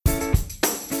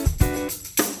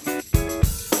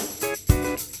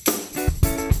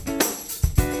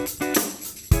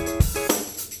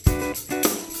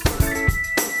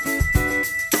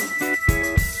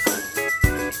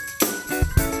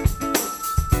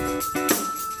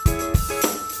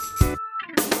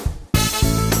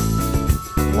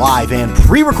live and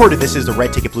pre-recorded. This is the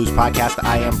Red Ticket Blues podcast.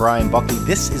 I am Brian Buckley.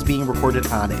 This is being recorded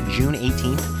on June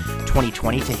 18th,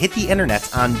 2020 to hit the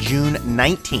internet on June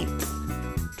 19th,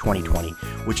 2020,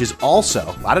 which is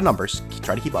also, a lot of numbers,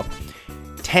 try to keep up,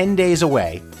 10 days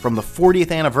away from the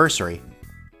 40th anniversary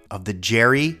of the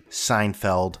Jerry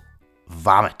Seinfeld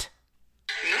vomit.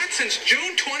 Not since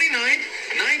June 29th,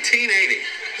 1980.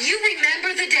 You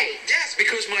remember the date? Yes,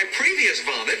 because my previous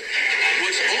vomit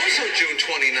was also June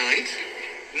 29th,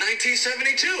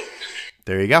 1972.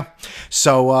 There you go.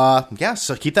 So,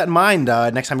 so keep that in mind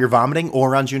next time you're vomiting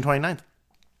or on June 29th.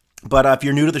 But if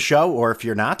you're new to the show, or if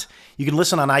you're not, you can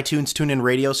listen on iTunes, TuneIn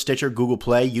Radio, Stitcher, Google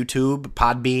Play, YouTube,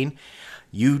 Podbean,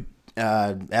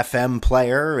 FM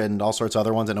Player, and all sorts of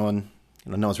other ones that no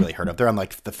one's really heard of. They're on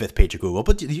like the 5th page of Google,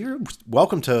 but you're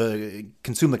welcome to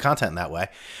consume the content in that way.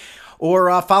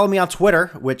 Or follow me on Twitter,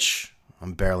 which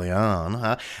I'm barely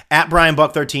on, at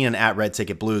BrianBuck13 and at Red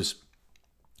Ticket Blues.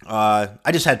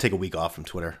 I just had to take a week off from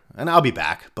Twitter, and I'll be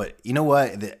back. But you know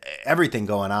what? Everything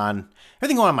going on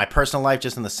in my personal life,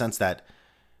 just in the sense that,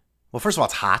 well, first of all,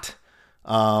 it's hot.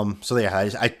 So yeah,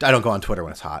 I don't go on Twitter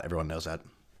when it's hot. Everyone knows that.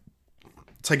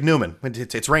 It's like Newman.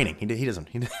 It's raining. He doesn't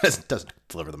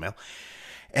deliver the mail.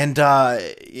 And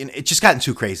it just gotten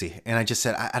too crazy. And I just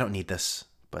said, I don't need this.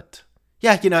 But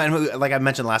yeah, and like I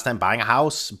mentioned last time, bought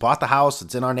the house.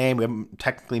 It's in our name. We haven't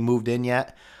technically moved in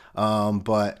yet.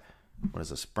 But what is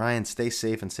this? Brian, stay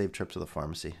safe and safe trip to the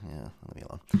pharmacy. Yeah, leave me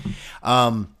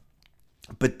alone.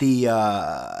 But the,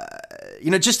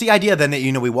 just the idea then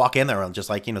that, we walk in there and just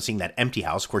like, seeing that empty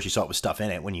house. Of course, you saw it with stuff in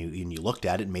it when you looked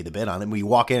at it and made the bid on it. When you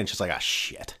walk in, it's just like,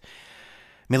 shit. I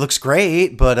mean, it looks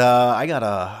great, but I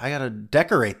gotta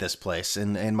decorate this place.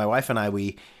 And my wife and I,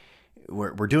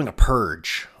 we're doing a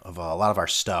purge of a lot of our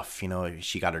stuff.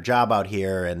 She got her job out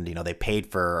here, and they paid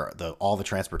for all the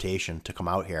transportation to come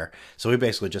out here. So we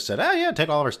basically just said, oh yeah, take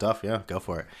all of our stuff, yeah, go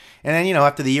for it. And then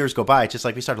after the years go by, it's just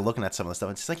like we started looking at some of the stuff,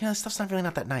 and it's just like, this stuff's not really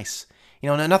not that nice.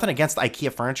 Nothing against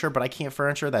IKEA furniture, but IKEA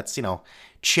furniture that's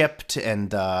chipped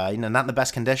and not in the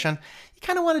best condition. You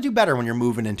kind of want to do better when you're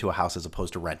moving into a house as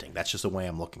opposed to renting. That's just the way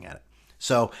I'm looking at it.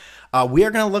 So we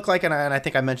are going to look like, and I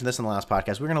think I mentioned this in the last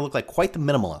podcast, we're going to look like quite the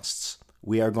minimalists.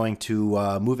 We are going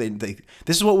to move in.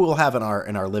 This is what we will have in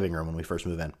our living room when we first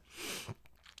move in.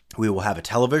 We will have a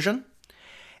television,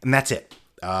 and that's it.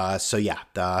 So yeah,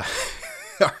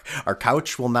 our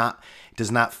couch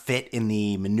does not fit in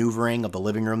the maneuvering of the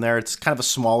living room there. It's kind of a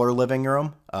smaller living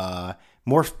room.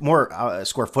 More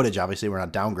square footage. Obviously, we're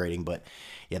not downgrading, but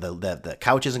yeah, the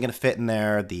couch isn't going to fit in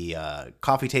there. The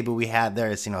coffee table we had there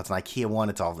is it's an IKEA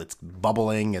one. It's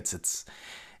bubbling.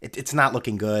 It's not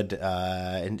looking good,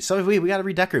 and so we got to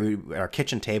redecorate. Our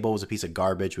kitchen table was a piece of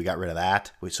garbage. We got rid of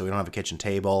that, so we don't have a kitchen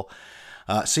table.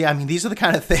 So yeah, these are the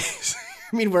kind of things.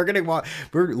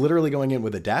 We're literally going in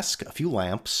with a desk, a few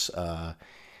lamps.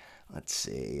 Let's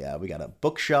see, we got a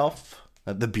bookshelf.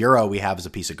 The bureau we have is a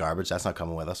piece of garbage. That's not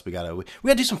coming with us. We got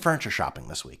to do some furniture shopping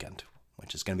this weekend,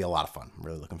 which is going to be a lot of fun. I'm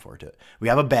really looking forward to it. We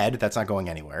have a bed that's not going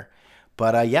anywhere.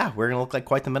 But yeah, we're going to look like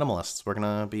quite the minimalists. We're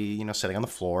going to be, sitting on the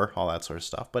floor, all that sort of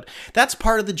stuff. But that's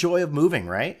part of the joy of moving,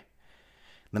 right?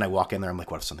 And then I walk in there, I'm like,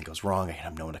 what if something goes wrong? I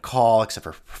have no one to call except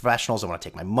for professionals. I want to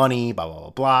take my money, blah, blah, blah,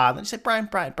 blah. And then you say,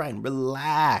 Brian,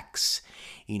 relax.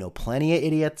 Plenty of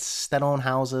idiots that own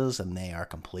houses, and they are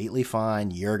completely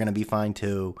fine. You're going to be fine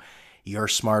too. You're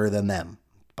smarter than them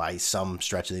by some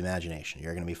stretch of the imagination.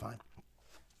 You're going to be fine.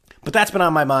 But that's been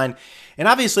on my mind. And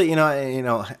obviously, I'm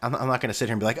not going to sit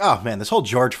here and be like, oh man, this whole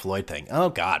George Floyd thing. Oh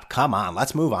God, come on,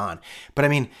 let's move on. But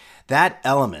that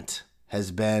element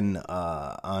has been,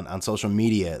 on social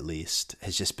media at least,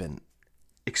 has just been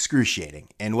excruciating.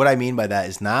 And what I mean by that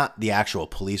is not the actual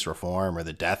police reform or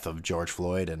the death of George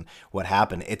Floyd and what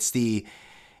happened. It's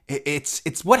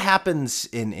what happens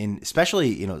in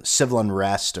especially, civil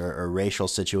unrest or racial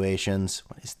situations.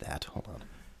 What is that? Hold on.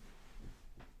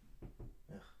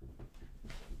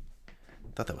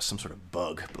 Thought that was some sort of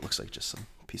bug, but it looks like just some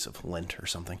piece of lint or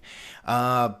something.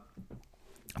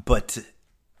 But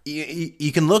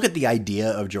you can look at the idea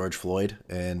of George Floyd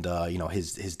and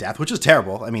his death, which was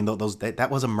terrible. That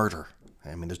was a murder.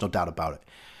 There's no doubt about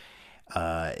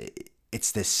it.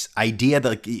 It's this idea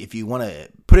that if you want to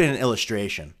put it in an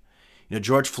illustration,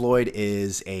 George Floyd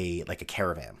is like a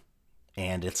caravan,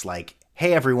 and it's like,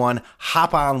 hey everyone,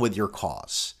 hop on with your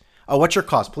cause. Oh, what's your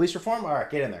cause? Police reform? All right,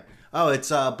 get in there. Oh, it's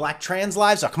black trans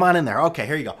lives? Oh, come on in there. Okay,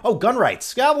 here you go. Oh, gun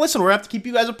rights. Yeah, listen, we're going to have to keep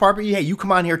you guys apart, but hey, you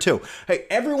come on here too. Hey,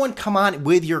 everyone come on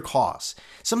with your cause.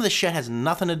 Some of this shit has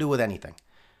nothing to do with anything.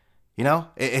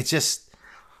 It's just,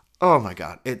 oh my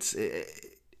God.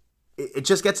 It it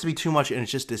just gets to be too much, and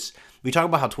it's just this. We talk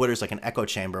about how Twitter is like an echo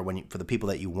chamber for the people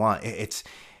that you want. It's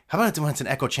how about it when it's an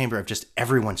echo chamber of just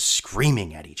everyone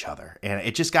screaming at each other, and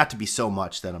it just got to be so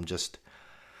much that I'm just.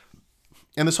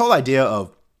 And this whole idea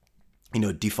of,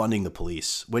 defunding the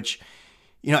police, which,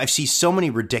 I've seen so many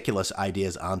ridiculous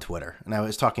ideas on Twitter, and I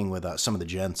was talking with some of the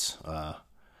gents,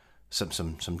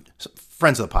 some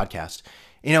friends of the podcast,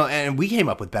 and we came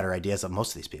up with better ideas than most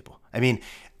of these people. I mean,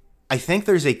 I think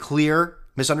there's a clear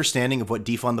misunderstanding of what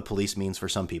defund the police means for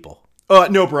some people.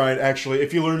 No, Brian, actually,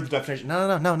 if you learned the definition. No.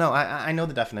 I know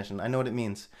the definition. I know what it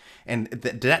means. And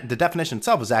the definition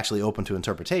itself is actually open to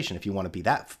interpretation if you want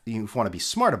to be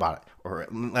smart about it, or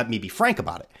let me be frank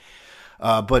about it.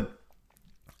 But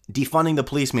defunding the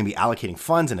police, maybe allocating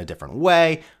funds in a different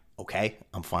way. Okay,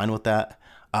 I'm fine with that.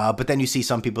 But then you see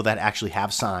some people that actually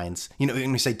have signs,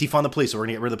 when we say defund the police or we're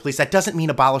going to get rid of the police, that doesn't mean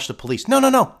abolish the police. No.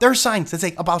 There are signs that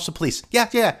say abolish the police.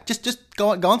 Yeah. Just go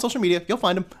on social media. You'll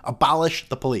find them. Abolish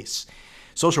the police.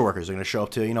 Social workers are going to show up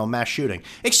to, mass shooting.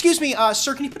 Excuse me,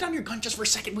 sir, can you put down your gun just for a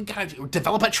second? We got to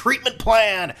develop a treatment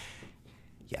plan.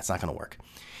 Yeah, it's not going to work.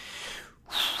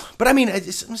 But I mean, I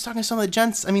was talking to some of the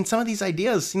gents. I mean, some of these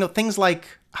ideas, things like,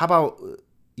 how about,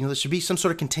 there should be some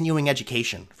sort of continuing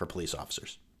education for police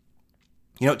officers.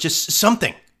 Just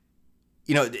something,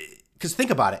 because think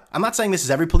about it. I'm not saying this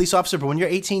is every police officer, but when you're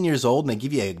 18 years old and they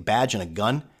give you a badge and a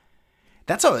gun,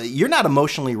 you're not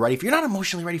emotionally ready. If you're not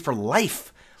emotionally ready for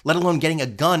life, let alone getting a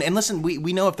gun. And listen,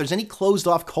 we know if there's any closed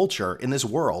off culture in this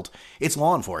world, it's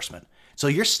law enforcement. So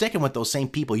you're sticking with those same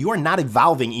people. You are not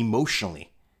evolving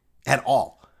emotionally at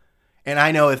all. And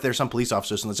I know if there's some police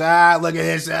officers and say, look at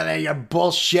this, you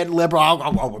bullshit liberal.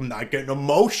 I'm not getting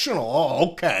emotional.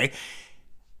 Oh, okay.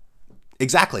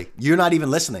 Exactly. You're not even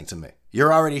listening to me.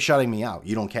 You're already shutting me out.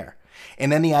 You don't care.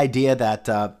 And then the idea that,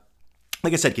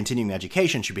 like I said, continuing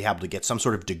education should be able to get some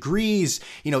sort of degrees,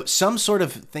 some sort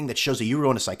of thing that shows that you were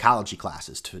going to psychology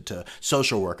classes, to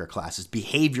social worker classes,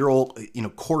 behavioral,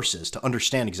 courses to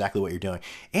understand exactly what you're doing.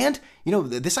 And,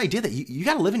 this idea that you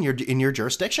got to live in your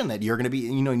jurisdiction, that you're going to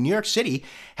be, New York City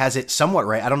has it somewhat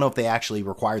right. I don't know if they actually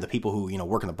require the people who,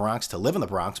 work in the Bronx to live in the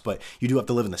Bronx, but you do have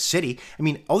to live in the city. I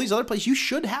mean, all these other places, you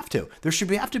should have to. There should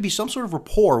have to be some sort of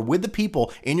rapport with the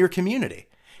people in your community.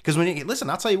 Because listen,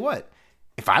 I'll tell you what.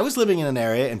 If I was living in an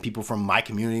area and people from my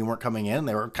community weren't coming in,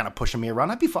 they were kind of pushing me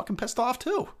around, I'd be fucking pissed off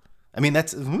too. I mean,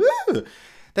 that's what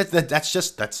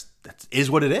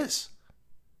it is.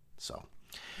 So,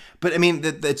 but I mean,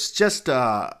 it's just,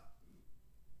 oh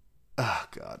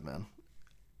God, man,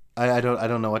 I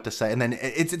don't know what to say. And then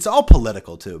it's all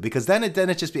political too, because then and then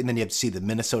you have to see the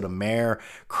Minnesota mayor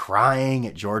crying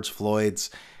at George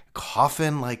Floyd's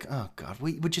coffin, like, oh God,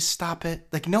 would you stop it?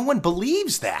 Like, no one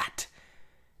believes that.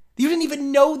 You didn't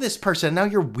even know this person. Now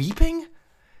you're weeping?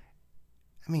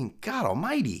 I mean, God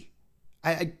almighty.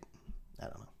 I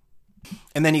don't know.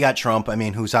 And then you got Trump,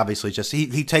 who's obviously just,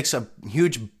 he takes a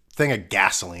huge thing of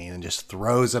gasoline and just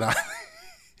throws it on.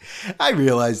 I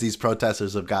realize these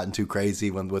protesters have gotten too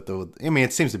crazy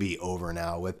it seems to be over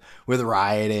now with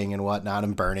rioting and whatnot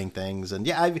and burning things. And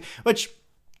yeah,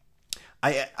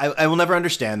 I will never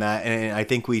understand that, and I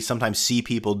think we sometimes see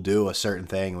people do a certain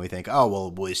thing, and we think, oh,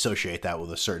 well, we associate that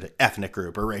with a certain ethnic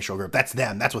group or racial group. That's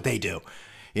them. That's what they do.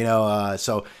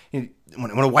 So when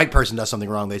a white person does something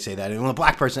wrong, they say that. And when a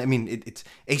black person, it's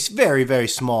a very, very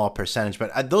small percentage.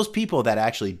 But those people that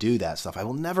actually do that stuff, I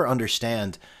will never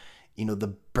understand,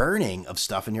 the burning of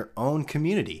stuff in your own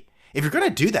community. If you're going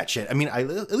to do that shit,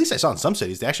 at least I saw in some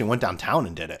cities, they actually went downtown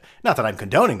and did it. Not that I'm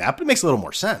condoning that, but it makes a little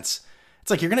more sense. It's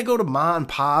like, you're going to go to Ma and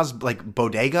Pa's,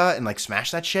 bodega and,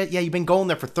 smash that shit? Yeah, you've been going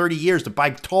there for 30 years to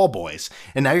buy tall boys,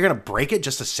 and now you're going to break it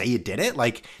just to say you did it?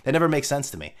 That never makes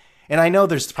sense to me. And I know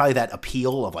there's probably that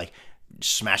appeal of,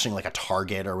 smashing, a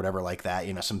Target or whatever like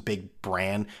that, some big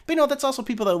brand. But, that's also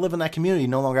people that live in that community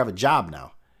no longer have a job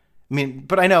now.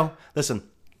 But I know, listen,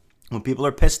 when people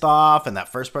are pissed off and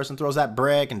that first person throws that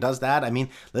brick and does that,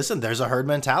 listen, there's a herd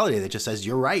mentality that just says,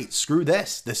 you're right, screw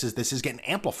this. This is getting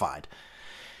amplified.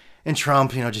 And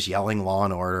Trump, just yelling law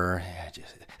and order.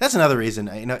 That's another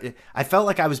reason. I felt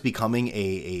like I was becoming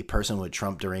a person with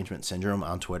Trump derangement syndrome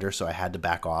on Twitter, so I had to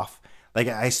back off.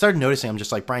 I started noticing, I'm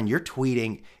just like, Brian, you're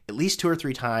tweeting at least 2 or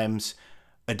 3 times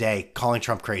a day calling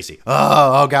Trump crazy.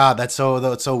 Oh God, that's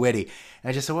so witty. And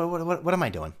I just said, what am I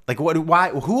doing?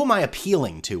 Who am I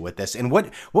appealing to with this? And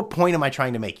what point am I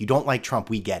trying to make? You don't like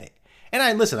Trump, we get it. And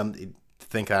I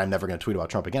think I'm never going to tweet about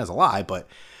Trump again is a lie, but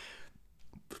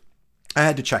I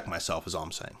had to check myself, is all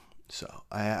I'm saying. So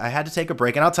I had to take a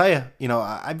break. And I'll tell you,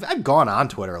 I've gone on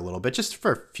Twitter a little bit, just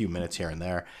for a few minutes here and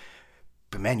there.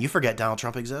 But man, you forget Donald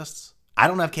Trump exists. I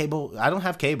don't have cable.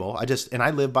 I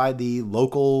live by the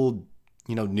local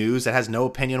news that has no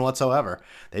opinion whatsoever.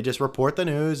 They just report the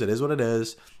news. It is what it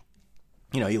is.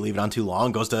 You leave it on too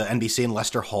long, goes to NBC and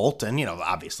Lester Holt, and,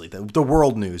 obviously the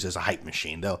world news is a hype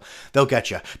machine. They'll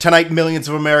get you. Tonight, millions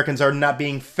of Americans are not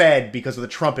being fed because of the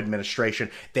Trump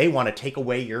administration. They want to take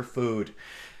away your food.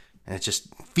 And it's just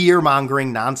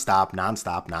fear-mongering nonstop.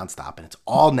 And it's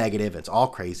all negative. It's all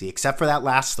crazy, except for that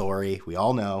last story. We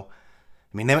all know.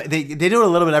 I mean, they do it a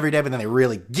little bit every day, but then they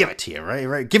really give it to you,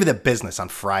 right? Give you the business on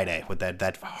Friday with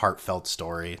that heartfelt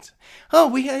story.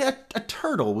 We had a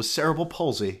turtle with cerebral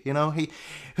palsy.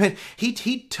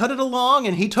 He tutted along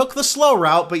and he took the slow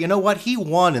route, but you know what? He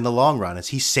won in the long run as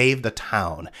he saved the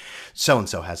town.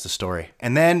 So-and-so has the story.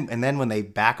 And then when they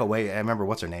back away, I remember,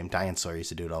 what's her name? Diane Sawyer used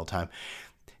to do it all the time.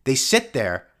 They sit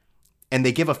there and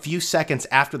they give a few seconds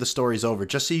after the story's over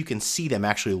just so you can see them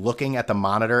actually looking at the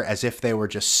monitor as if they were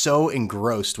just so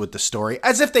engrossed with the story,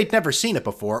 as if they'd never seen it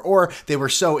before, or they were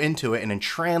so into it and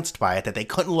entranced by it that they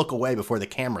couldn't look away before the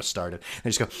camera started.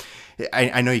 They just go,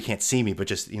 I know you can't see me, but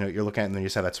just, you're looking at it and then you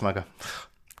just have that smug,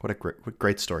 what a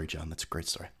great story, John. That's a great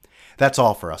story. That's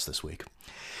all for us this week.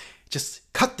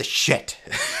 Just cut the shit.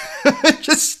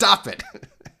 Just stop it.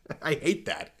 I hate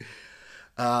that.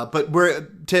 But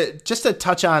just to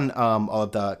touch on all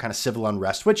of the kind of civil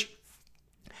unrest, which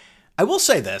I will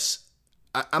say this,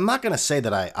 I'm not going to say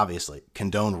that I obviously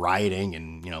condone rioting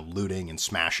and looting and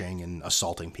smashing and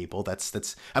assaulting people.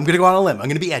 That's I'm going to go on a limb. I'm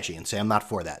going to be edgy and say I'm not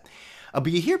for that.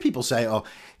 But you hear people say,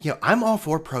 I'm all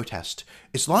for protest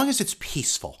as long as it's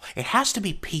peaceful. It has to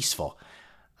be peaceful.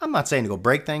 I'm not saying to go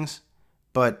break things,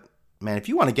 but man, if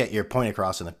you want to get your point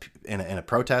across in a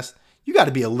protest, you got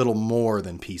to be a little more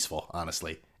than peaceful,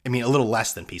 honestly. I mean, a little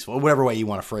less than peaceful, whatever way you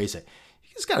want to phrase it.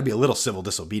 There's got to be a little civil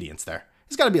disobedience there.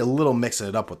 There's got to be a little mixing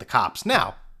it up with the cops.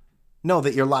 Now, know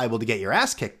that you're liable to get your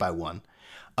ass kicked by one.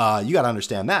 You got to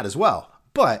understand that as well.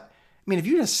 But, I mean, if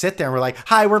you just sit there and we're like,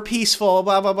 hi, we're peaceful,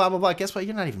 blah, blah, blah, blah, blah, guess what?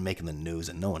 You're not even making the news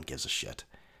and no one gives a shit.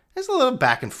 There's a little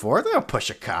back and forth. They'll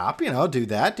push a cop, do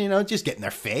that, just get in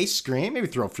their face, scream, maybe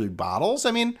throw a few bottles.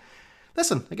 I mean,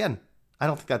 listen, again, I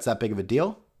don't think that's that big of a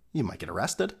deal. You might get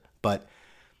arrested, but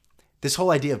this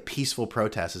whole idea of peaceful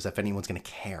protests is if anyone's going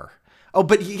to care. Oh,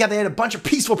 but yeah, they had a bunch of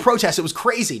peaceful protests. It was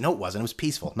crazy. No, it wasn't. It was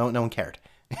peaceful. No one cared.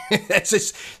 It's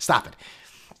just, stop it.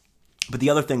 But the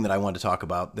other thing that I wanted to talk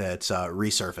about that's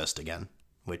resurfaced again,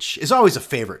 which is always a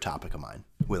favorite topic of mine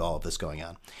with all of this going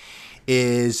on,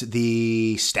 is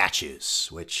the statues,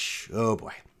 which, oh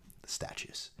boy, the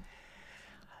statues.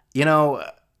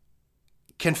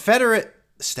 Confederate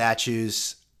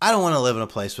statues, I don't want to live in a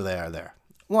place where they are there.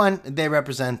 One, they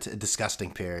represent a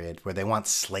disgusting period where they want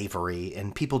slavery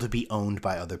and people to be owned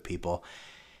by other people.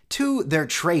 Two, they're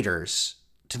traitors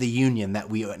to the union that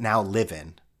we now live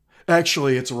in.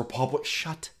 Actually, it's a republic.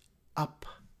 Shut up.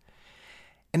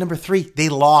 And number three, they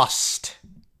lost.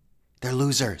 They're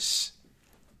losers.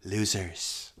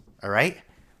 Losers. All right?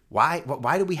 Why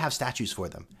do we have statues for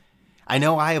them? I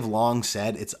know I have long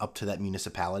said it's up to that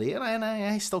municipality, and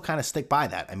I still kind of stick by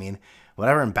that. I mean,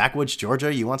 whatever, in backwoods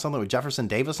Georgia, you want something with Jefferson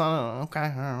Davis on it? Okay,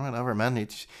 whatever, man.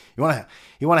 You want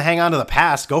to hang on to the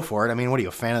past, go for it. I mean, what are you,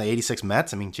 a fan of the 86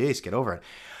 Mets? I mean, geez, get over it.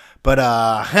 But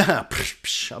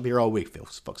I'll be here all week,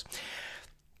 folks.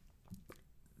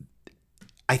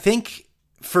 I think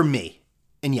for me,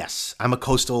 and yes, I'm a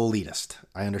coastal elitist.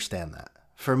 I understand that.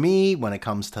 For me, when it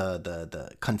comes to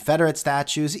the Confederate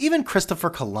statues, even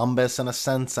Christopher Columbus, in a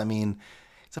sense, I mean,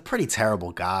 he's a pretty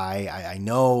terrible guy. I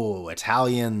know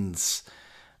Italians,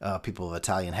 people of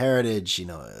Italian heritage,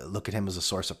 look at him as a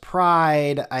source of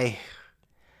pride. I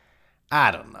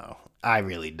don't know. I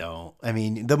really don't. I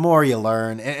mean, the more you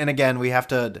learn, and again, we have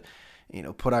to,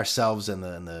 put ourselves in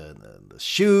the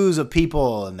shoes of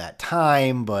people in that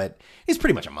time, but he's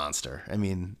pretty much a monster. I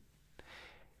mean,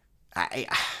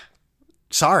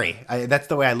 sorry, that's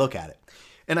the way I look at it.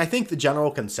 And I think the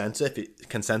general consensus,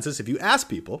 if you ask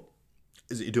people,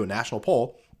 you do a national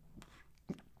poll,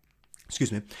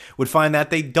 would find that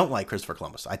they don't like Christopher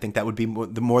Columbus. I think that would be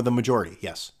more the majority,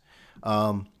 yes.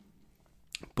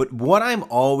 But what I'm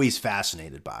always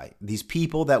fascinated by, these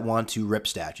people that want to rip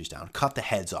statues down, cut the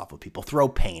heads off of people, throw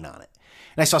paint on it.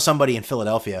 And I saw somebody in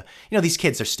Philadelphia, these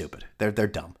kids are stupid. They're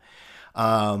dumb.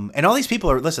 And all these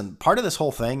people listen, part of this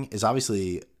whole thing is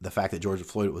obviously the fact that George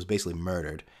Floyd was basically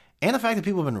murdered and the fact that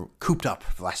people have been cooped up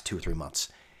for the last 2 or 3 months.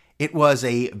 It was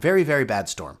a very, very bad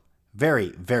storm. Very,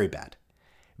 very bad.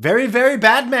 Very, very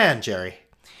bad man, Jerry.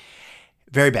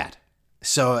 Very bad.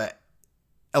 So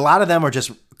a lot of them are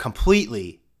just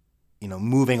completely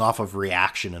moving off of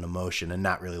reaction and emotion and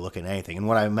not really looking at anything. And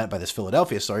what I meant by this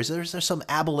Philadelphia story is there's some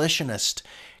abolitionist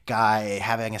guy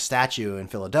having a statue in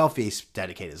Philadelphia. He's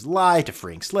dedicated his life to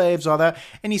freeing slaves, all that.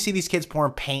 And you see these kids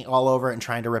pouring paint all over it and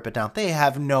trying to rip it down. They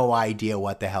have no idea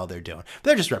what the hell they're doing.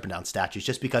 They're just ripping down statues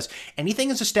just because anything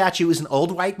is a statue is an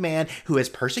old white man who has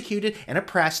persecuted and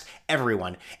oppressed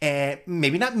everyone. And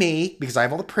maybe not me, because I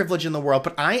have all the privilege in the world,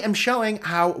 but I am showing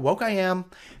how woke I am.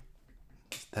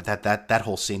 That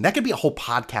whole scene, that could be a whole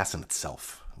podcast in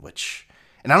itself,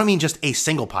 and I don't mean just a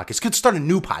single podcast. Could start a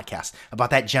new podcast about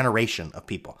that generation of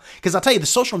people. Because I'll tell you, the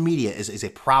social media is a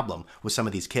problem with some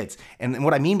of these kids. And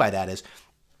what I mean by that is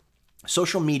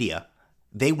social media,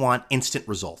 they want instant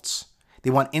results. They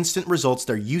want instant results.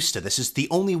 They're used to this. This is the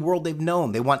only world they've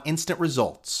known. They want instant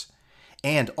results.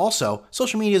 And also,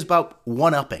 social media is about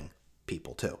one-upping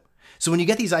people too. So when you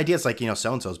get these ideas like,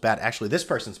 so-and-so's bad. Actually, this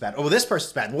person's bad. Oh, well, this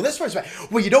person's bad. Well, this person's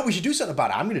bad. Well, we should do something about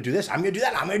it. I'm going to do this. I'm going to do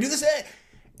that. I'm going to do this.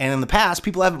 And in the past,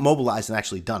 people haven't mobilized and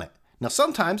actually done it. Now,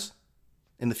 sometimes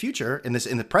in the future, in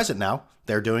the present now,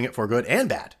 they're doing it for good and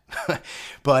bad.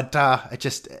 But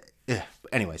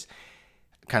anyways,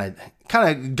 kind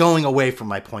of going away from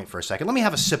my point for a second. Let me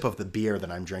have a sip of the beer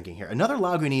that I'm drinking here. Another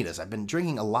Lagunitas. I've been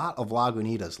drinking a lot of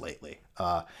Lagunitas lately.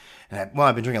 I've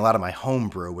been drinking a lot of my home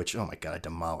brew, which, oh my God, I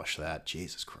demolished that.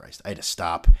 Jesus Christ. I had to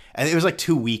stop. And it was like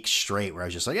 2 weeks straight where I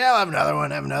was just like, yeah, I'll have another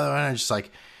one. And I'm just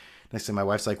like, next thing my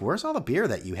wife's like, where's all the beer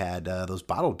that you had, those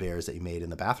bottled beers that you made in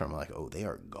the bathroom? I'm like, oh, they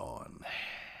are gone.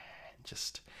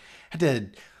 Just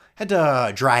had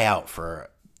to dry out for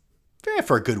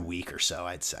a good week or so,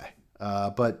 I'd say.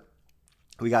 But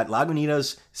we got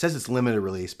Lagunitas. It says it's limited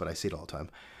release, but I see it all the time.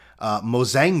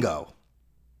 Mosango.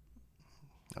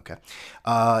 Okay.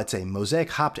 It's a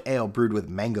mosaic hopped ale brewed with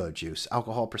mango juice.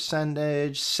 Alcohol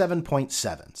percentage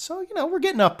 7.7. So, we're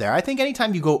getting up there. I think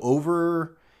anytime you go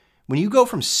over, when you go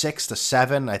from 6 to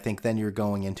 7, I think then you're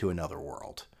going into another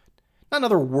world. Not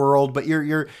another world, but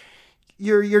you're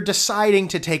deciding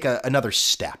to take another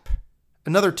step,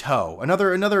 another toe,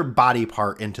 another body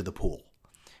part into the pool.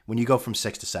 When you go from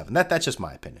 6 to 7, that's just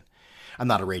my opinion. I'm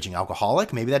not a raging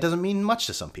alcoholic. Maybe that doesn't mean much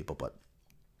to some people, but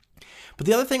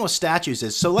the other thing with statues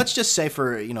is, so let's just say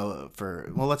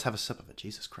let's have a sip of it.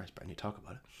 Jesus Christ, Brian, you talk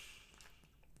about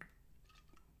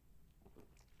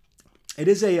it. It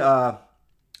is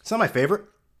it's not my favorite.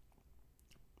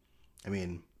 I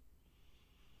mean,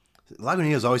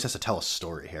 Lagunitas always has to tell a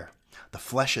story here. The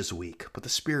flesh is weak, but the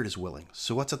spirit is willing.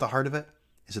 So what's at the heart of it?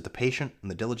 Is it the patient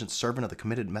and the diligent servant of the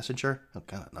committed messenger? Oh,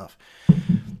 God, enough.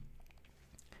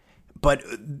 But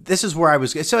this is where I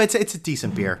was. So it's a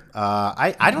decent beer.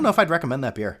 I don't know if I'd recommend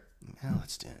that beer. Yeah,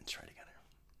 let's try it again.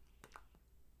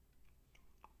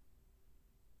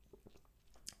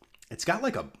 It's got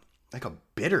like a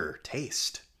bitter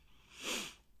taste.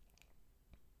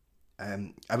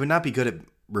 I would not be good at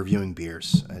reviewing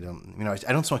beers. I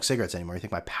don't smoke cigarettes anymore. I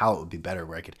think my palate would be better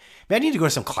where I need to go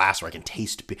to some class where I can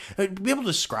taste beer. I'd be able to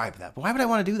describe that. But why would I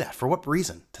want to do that? For what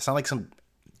reason? To sound like some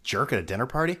jerk at a dinner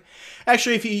party?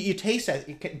 Actually, if you taste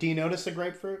that, do you notice the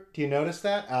grapefruit? Do you notice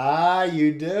that? Ah,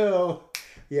 you do.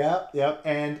 Yep.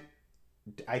 And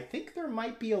I think there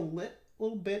might be a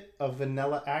little bit of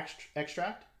vanilla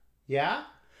extract. Yeah?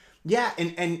 Yeah,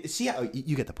 and see how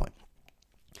you get the point.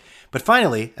 But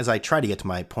finally, as I try to get to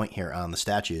my point here on the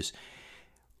statues,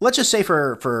 let's just say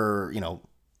for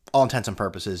all intents and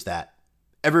purposes that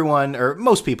everyone or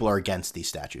most people are against these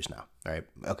statues now, right?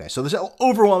 Okay, so there's an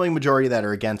overwhelming majority that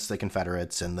are against the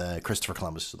Confederates and the Christopher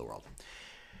Columbus of the world.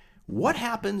 What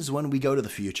happens when we go to the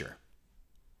future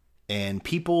and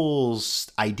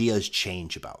people's ideas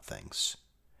change about things?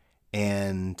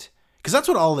 And because that's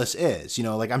what all this is,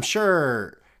 I'm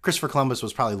sure Christopher Columbus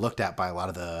was probably looked at by a lot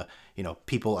of the,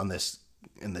 people on this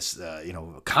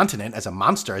continent as a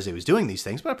monster as he was doing these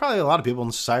things. But probably a lot of people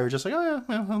in society were just like, oh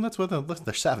yeah, well, that's what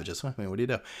they're savages. I mean, what do you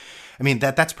do? I mean,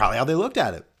 that's probably how they looked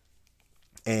at it.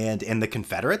 And in the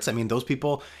Confederates, I mean, those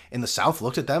people in the South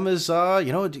looked at them as,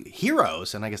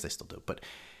 heroes. And I guess they still do. But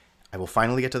I will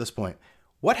finally get to this point.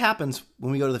 What happens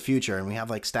when we go to the future and we have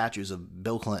like statues of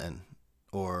Bill Clinton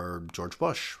or George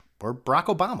Bush or Barack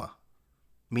Obama?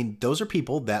 I mean, those are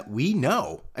people that we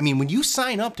know. I mean, when you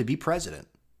sign up to be president,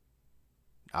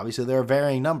 obviously there are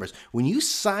varying numbers. When you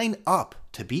sign up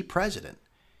to be president,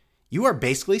 you are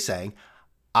basically saying,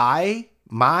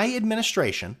 my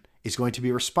administration is going to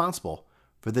be responsible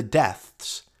for the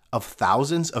deaths of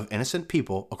thousands of innocent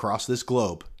people across this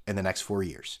globe in the next 4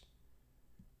 years.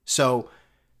 So,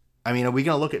 I mean, are we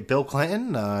going to look at Bill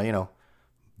Clinton,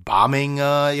 bombing,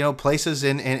 places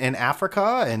in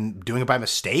Africa and doing it by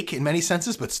mistake in many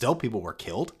senses, but still people were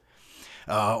killed?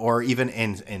 or even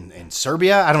in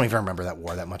Serbia. I don't even remember that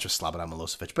war that much with Slobodan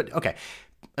Milosevic. But okay,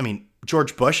 I mean,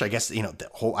 George Bush, I guess, the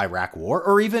whole Iraq war,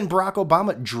 or even Barack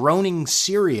Obama droning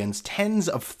Syrians, tens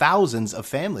of thousands of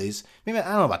families, maybe, I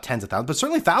don't know about tens of thousands, but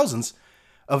certainly thousands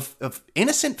of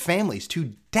innocent families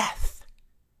to death.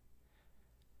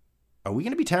 Are we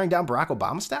going to be tearing down Barack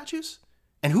Obama statues?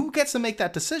 And who gets to make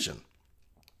that decision?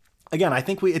 Again, I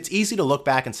think it's easy to look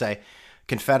back and say,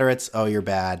 Confederates, oh, you're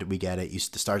bad. We get it.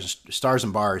 Stars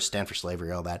and bars stand for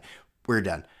slavery, all that. We're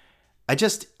done. I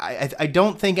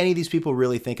don't think any of these people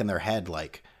really think in their head,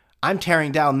 like, I'm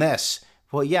tearing down this.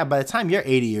 Well, yeah, by the time you're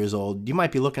 80 years old, you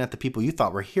might be looking at the people you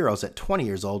thought were heroes at 20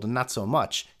 years old and not so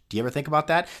much. Do you ever think about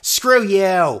that? Screw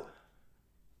you!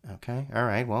 Okay, all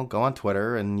right, well, go on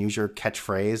Twitter and use your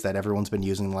catchphrase that everyone's been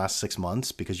using the last 6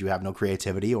 months because you have no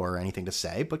creativity or anything to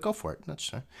say, but go for it.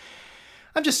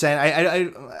 I'm just saying,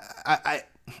 I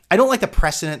don't like the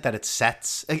precedent that it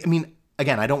sets. I mean,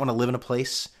 again, I don't want to live in a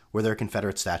place where there are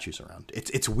Confederate statues around.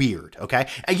 It's weird, okay?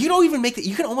 And you don't even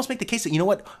you can almost make the case that, you know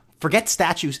what? Forget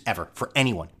statues ever for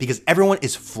anyone, because everyone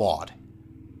is flawed.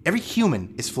 Every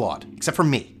human is flawed, except for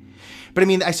me. But I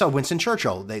mean, I saw Winston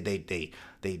Churchill. They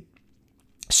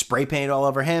spray painted all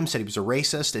over him, said he was a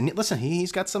racist. And listen,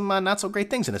 he's got some not so great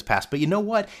things in his past. But you know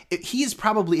what? He is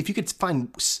probably, if you could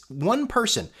find one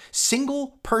person,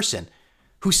 single person,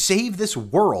 who saved this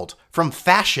world from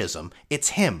fascism, it's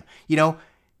him.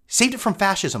 Saved it from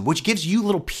fascism, which gives you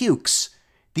little pukes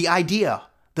the idea,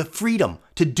 the freedom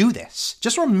to do this.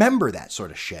 Just remember that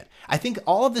sort of shit. I think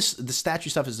all of this, the statue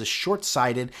stuff, is just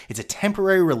short-sighted. It's a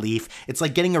temporary relief. It's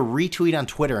like getting a retweet on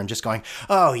Twitter and just going,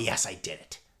 oh, yes, I did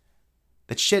it.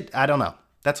 That shit, I don't know.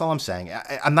 That's all I'm saying.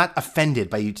 I'm not offended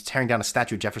by you tearing down a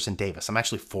statue of Jefferson Davis. I'm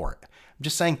actually for it. I'm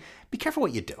just saying, be careful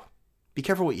what you do. Be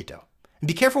careful what you do. And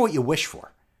be careful what you wish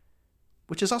for,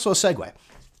 which is also a segue.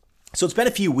 So it's been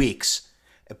a few weeks,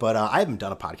 but I haven't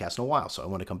done a podcast in a while, so I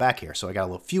want to come back here. So I got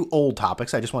a few old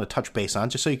topics I just want to touch base on,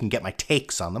 just so you can get my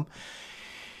takes on them.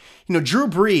 Drew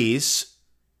Brees,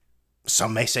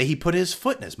 some may say he put his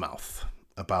foot in his mouth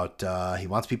about he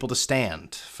wants people to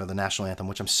stand for the national anthem,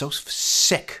 which I'm so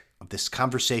sick of this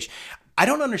conversation. I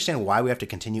don't understand why we have to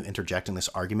continue interjecting this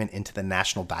argument into the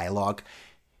national dialogue.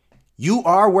 You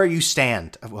are where you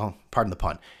stand. Well, pardon the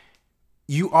pun.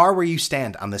 You are where you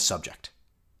stand on this subject.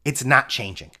 It's not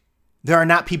changing. There are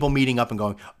not people meeting up and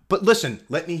going, but listen,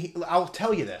 I'll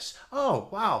tell you this. Oh,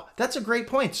 wow, that's a great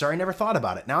point, sir. I never thought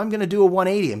about it. Now I'm going to do a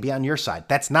 180 and be on your side.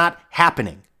 That's not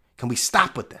happening. Can we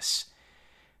stop with this?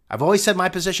 I've always said my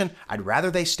position. I'd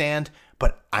rather they stand,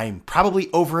 but I'm probably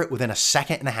over it within a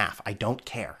second and a half. I don't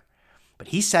care. But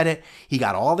he said it. He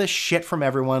got all this shit from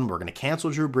everyone. We're going to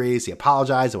cancel Drew Brees. He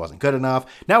apologized. It wasn't good enough.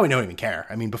 Now we don't even care.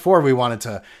 I mean, before we wanted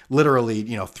to literally,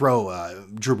 throw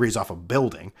Drew Brees off a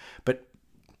building, but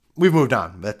we've moved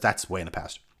on. That's way in the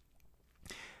past.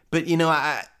 But,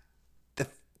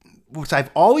 what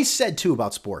I've always said, too,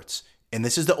 about sports, and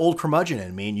this is the old curmudgeon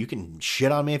in me, and you can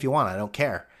shit on me if you want. I don't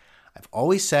care. I've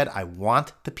always said I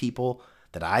want the people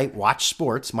that I watch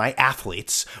sports, my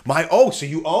athletes, so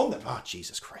you own them. Oh,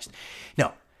 Jesus Christ.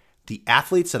 No, the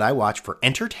athletes that I watch for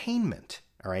entertainment,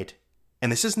 all right? And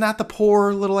this is not the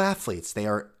poor little athletes. They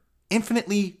are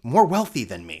infinitely more wealthy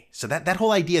than me. So that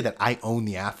whole idea that I own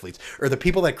the athletes, or the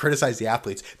people that criticize the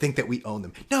athletes think that we own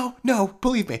them. No,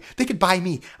 believe me, they could buy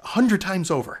me 100 times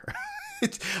over.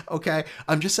 Okay,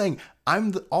 I'm just saying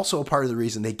I'm also a part of the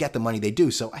reason they get the money they do.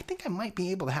 So I think I might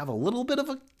be able to have a little bit of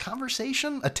a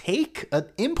conversation, a take, an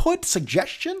input,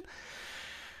 suggestion.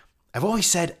 I've always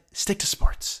said, stick to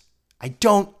sports. I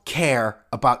don't care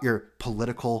about your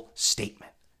political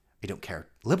statement. I don't care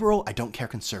liberal. I don't care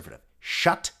conservative.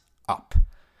 Shut up.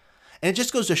 And it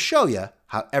just goes to show you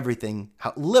how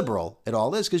liberal it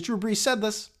all is, because Drew Brees said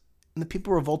this and the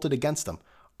people revolted against him.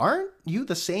 Aren't you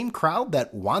the same crowd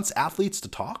that wants athletes to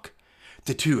talk?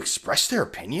 To express their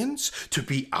opinions? To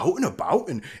be out and about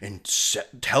and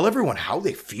tell everyone how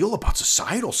they feel about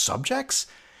societal subjects?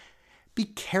 Be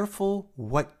careful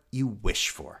what you wish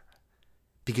for.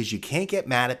 Because you can't get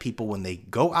mad at people when they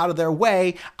go out of their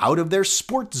way, out of their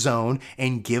sport zone,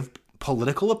 and give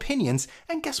political opinions.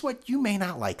 And guess what? You may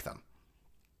not like them.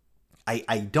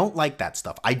 I don't like that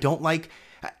stuff. I don't like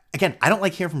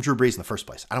hearing from Drew Brees in the first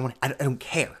place. I don't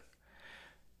care.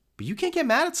 But you can't get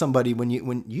mad at somebody when you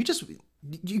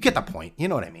get the point. You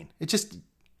know what I mean? It's just,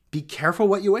 be careful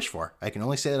what you wish for. I can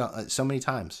only say that so many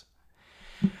times.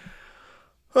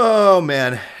 Oh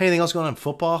man, anything else going on in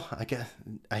football?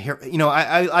 I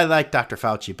like Dr.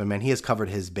 Fauci, but man, he has covered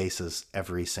his bases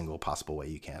every single possible way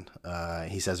you can.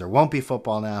 He says there won't be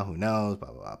football now. Who knows?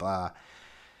 Blah blah blah blah.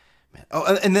 Man.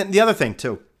 Oh, and then the other thing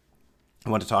too. I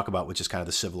want to talk about, which is kind of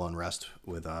the civil unrest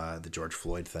with the George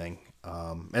Floyd thing.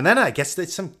 And then I guess that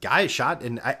some guy shot,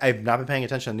 and I've not been paying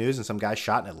attention to the news, and some guy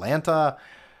shot in Atlanta.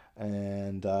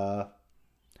 And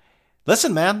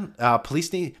listen, man,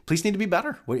 police need to be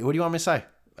better. What do you want me to say?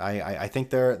 I think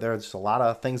there's a lot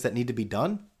of things that need to be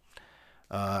done.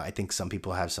 I think some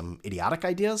people have some idiotic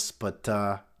ideas, but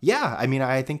yeah, I mean,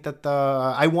 I think that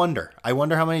I wonder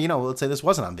how many, let's say this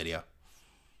wasn't on video.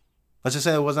 Let's just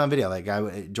say it wasn't on video. That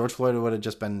guy, George Floyd, would have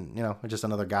just been, just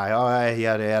another guy. Oh, he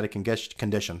had a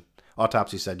condition.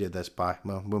 Autopsy said, did this. Bye.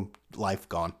 Boom. Life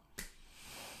gone.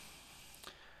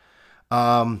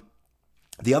 The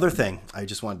other thing I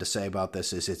just wanted to say about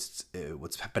this is it's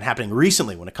what's been happening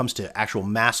recently when it comes to actual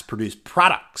mass-produced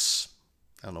products.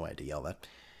 I don't know why I had to yell that.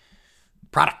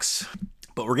 Products.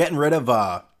 But we're getting rid of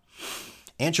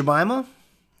Aunt Jemima.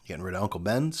 Getting rid of Uncle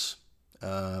Ben's.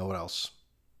 What else?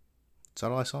 Is that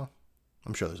all I saw?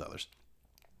 I'm sure there's others.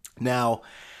 Now,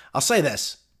 I'll say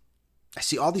this. I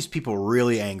see all these people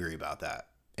really angry about that.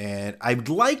 And I'd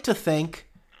like to think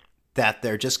that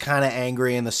they're just kind of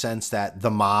angry in the sense that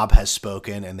the mob has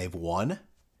spoken and they've won.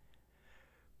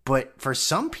 But for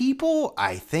some people,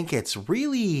 I think it's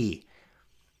really...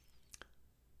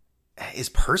 Is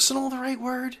personal the right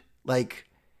word? Like,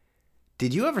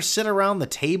 did you ever sit around the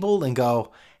table and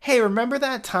go, hey, remember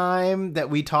that time that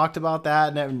we talked about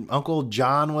that and Uncle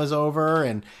John was over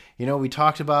and, we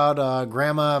talked about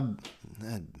Grandma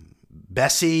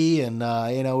Bessie and,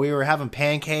 we were having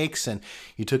pancakes and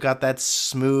you took out that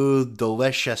smooth,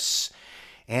 delicious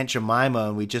Aunt Jemima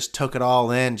and we just took it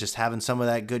all in, just having some of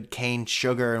that good cane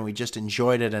sugar and we just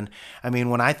enjoyed it. And I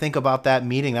mean, when I think about that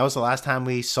meeting, that was the last time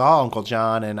we saw Uncle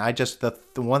John. And I just, the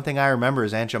one thing I remember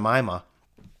is Aunt Jemima.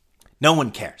 No one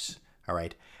cares. All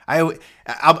right.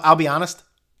 I'll be honest,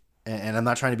 and I'm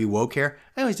not trying to be woke here.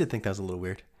 I always did think that was a little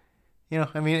weird.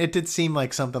 I mean, it did seem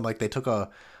like something like they took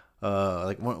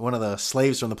like one of the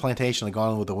slaves from the plantation and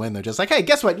Gone with the Wind. They're just like, hey,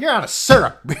 guess what? You're on a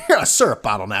syrup. You're on a syrup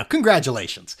bottle now.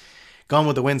 Congratulations. Gone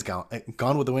with the Wind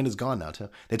is gone now too.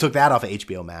 They took that off of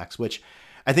HBO Max, which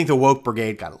I think the woke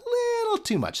brigade got a little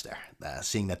too much there.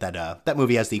 Seeing that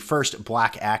movie has the first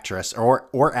black actress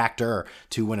or actor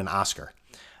to win an Oscar.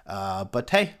 But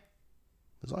hey.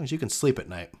 As long as you can sleep at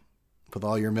night with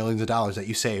all your millions of dollars that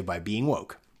you save by being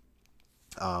woke.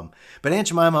 But Aunt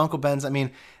Jemima, Uncle Ben's, I mean,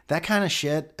 that kind of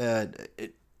shit, if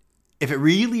it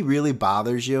really, really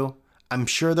bothers you, I'm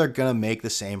sure they're going to make the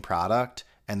same product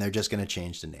and they're just going to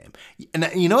change the name. And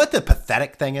you know what the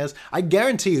pathetic thing is? I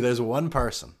guarantee you there's one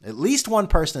person, at least one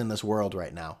person in this world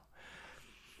right now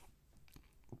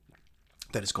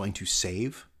that is going to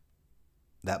save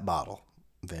that bottle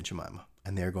of Aunt Jemima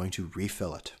and they're going to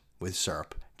refill it with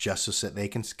syrup, just so that they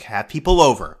can have people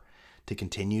over to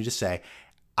continue to say,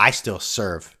 I still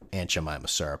serve Aunt Jemima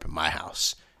syrup in my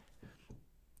house.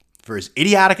 For as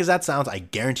idiotic as that sounds, I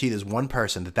guarantee there's one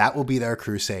person that will be their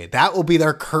crusade. That will be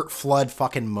their Curt Flood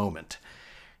fucking moment.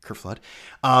 Curt Flood.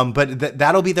 But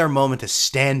that'll be their moment to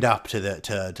stand up to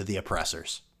the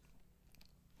oppressors.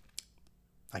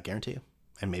 I guarantee you.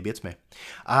 And maybe it's me.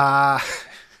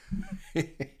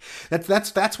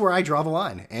 That's where I draw the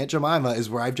line. Aunt Jemima is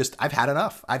where I've had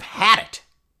enough. I've had it.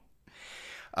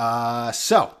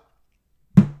 So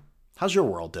how's your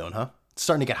world doing, huh? It's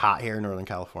starting to get hot here in Northern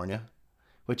California,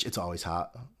 which it's always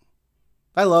hot.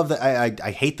 I love that.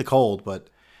 I hate the cold, but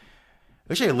I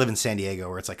wish I could live in San Diego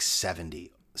where it's like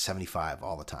 70, 75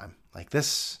 all the time. Like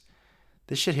this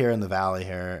shit here in the valley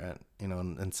here,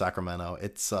 in Sacramento,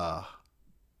 it's, it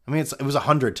was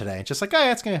 100 today. It's just like, oh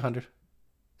yeah, it's going to be 100.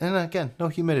 And again, no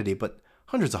humidity, but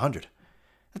 100's 100.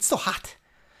 It's still hot.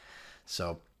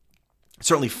 So,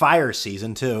 certainly fire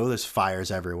season, too. There's fires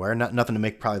everywhere. Nothing to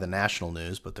make probably the national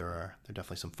news, but there are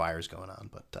definitely some fires going on.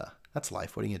 But that's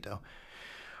life. What are you going to do?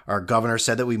 Our governor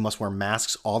said that we must wear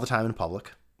masks all the time in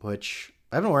public, which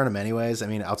I've been wearing them anyways. I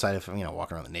mean, outside of,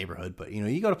 walking around the neighborhood. But,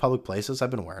 you go to public places, I've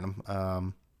been wearing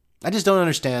them. I just don't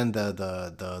understand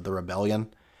the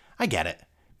rebellion. I get it.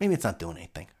 Maybe it's not doing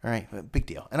anything. All right, big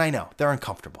deal. And I know they're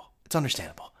uncomfortable. It's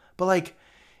understandable. But like,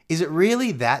 is it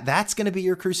really that's going to be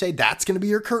your crusade? That's going to be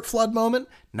your Curt Flood moment?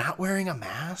 Not wearing a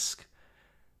mask?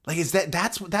 Like, is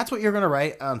that's what you're going to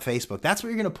write on Facebook? That's what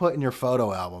you're going to put in your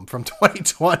photo album from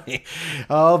 2020?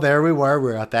 Oh, there we were.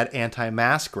 We were at that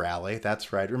anti-mask rally.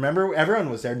 That's right. Remember,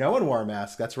 everyone was there. No one wore a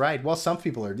mask. That's right. Well, some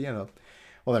people are,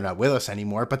 well, they're not with us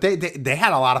anymore. But they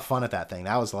had a lot of fun at that thing.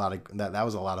 That was a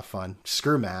lot of fun.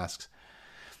 Screw masks.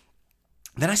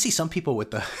 Then I see some people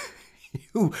with the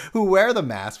who wear the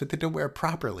mask, but they don't wear it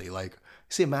properly. Like,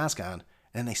 see a mask on,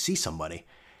 and they see somebody, and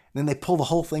then they pull the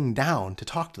whole thing down to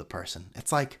talk to the person.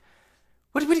 It's like,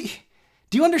 what do you,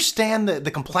 Do you understand the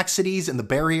complexities and the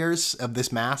barriers of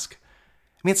this mask?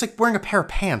 I mean, it's like wearing a pair of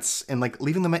pants and like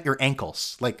leaving them at your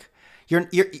ankles. Like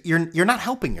you're not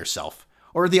helping yourself.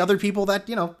 Or the other people that,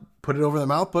 put it over their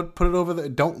mouth, but put it over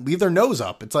don't leave their nose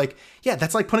up. It's like, yeah,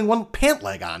 that's like putting one pant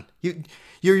leg on.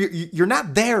 You're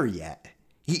not there yet.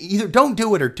 You either don't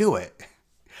do it or do it.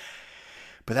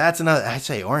 But that's another. I'd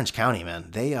say Orange County,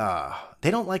 man. They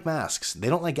don't like masks. They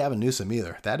don't like Gavin Newsom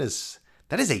either. That is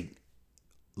a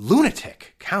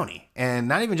lunatic county, and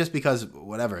not even just because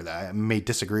whatever. I may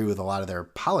disagree with a lot of their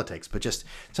politics, but just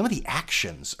some of the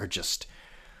actions are just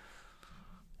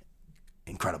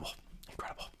incredible.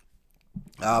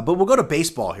 But we'll go to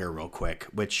baseball here real quick.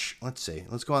 Which let's see.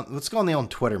 Let's go on the own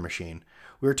Twitter machine.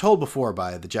 We were told before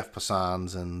by the Jeff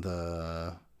Passans and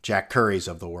the Jack Currys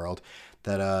of the world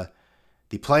that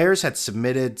the players had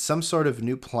submitted some sort of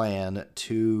new plan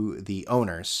to the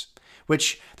owners,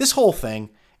 which this whole thing,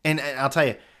 and I'll tell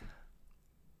you,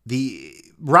 the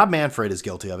Rob Manfred is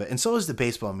guilty of it, and so is the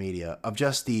baseball media, of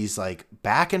just these like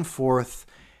back and forth,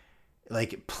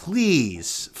 like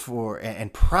pleas for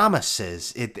and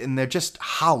promises, and they're just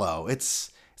hollow.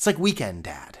 It's like Weekend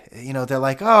Dad, They're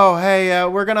like, oh hey,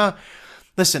 we're gonna.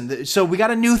 Listen, so we got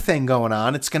a new thing going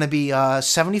on. It's going to be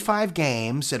 75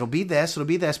 games. It'll be this,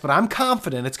 but I'm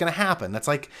confident it's going to happen. That's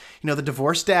like, the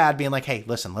divorced dad being like, hey,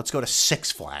 listen, let's go to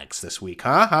Six Flags this week,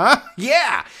 huh?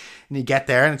 Yeah. And you get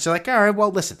there and it's like, all right,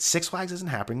 well, listen, Six Flags isn't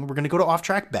happening. We're going to go to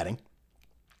off-track betting.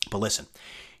 But listen,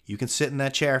 you can sit in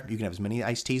that chair. You can have as many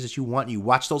iced teas as you want. You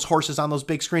watch those horses on those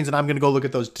big screens, and I'm going to go look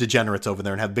at those degenerates over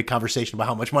there and have a big conversation about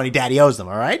how much money daddy owes them,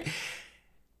 all right?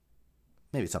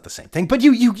 Maybe it's not the same thing, but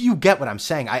you get what I'm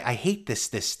saying. I hate this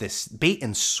bait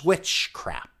and switch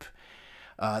crap.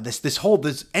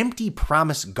 This empty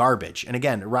promise garbage. And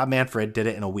again, Rob Manfred did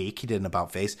it in a week. He did an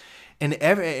about face, and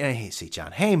I see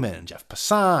John Heyman, Jeff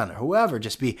Passan, or whoever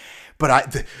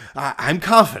but I'm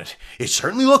confident. It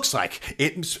certainly looks like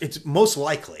it's most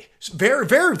likely, very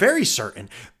very very certain.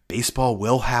 Baseball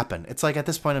will happen. It's like at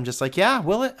this point I'm just like, yeah,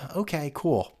 will it? Okay,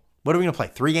 cool. What are we gonna play?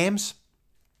 3 games?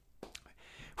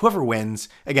 Whoever wins,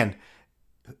 again,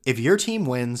 if your team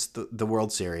wins the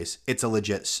World Series, it's a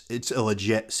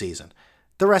legit season.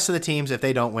 The rest of the teams, if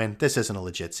they don't win, this isn't a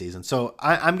legit season. So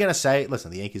I'm going to say,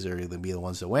 listen, the Yankees are going to be the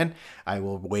ones to win. I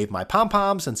will wave my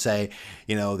pom-poms and say,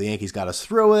 the Yankees got us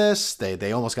through this.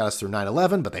 They almost got us through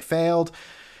 9/11, but they failed.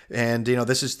 And,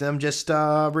 this is them just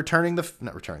not returning the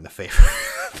favor.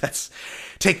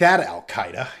 Take that,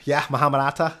 Al-Qaeda. Yeah, Muhammad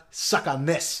Atta, suck on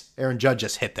this. Aaron Judge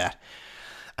just hit that.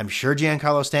 I'm sure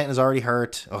Giancarlo Stanton is already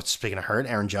hurt. Oh, speaking of hurt,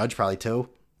 Aaron Judge probably too.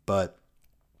 But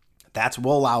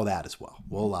we'll allow that as well.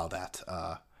 We'll allow that.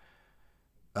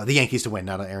 The Yankees to win,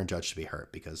 not Aaron Judge to be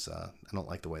hurt, because I don't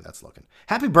like the way that's looking.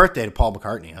 Happy birthday to Paul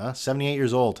McCartney, huh? 78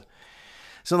 years old.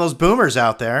 Some of those boomers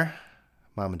out there,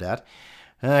 Mom and Dad,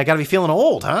 got to be feeling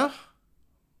old, huh?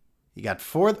 You got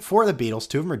four of the Beatles.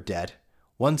 2 of them are dead.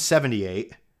 1's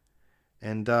 78.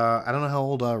 And I don't know how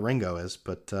old Ringo is,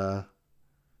 but...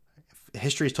 if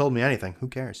history's told me anything, who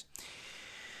cares?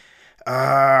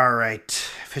 All right.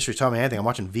 If history's told me anything, I'm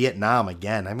watching Vietnam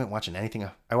again. I haven't been watching anything.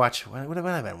 What have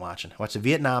I been watching? I watched the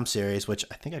Vietnam series, which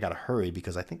I think I got to hurry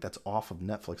because I think that's off of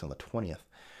Netflix on the 20th.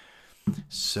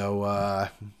 So,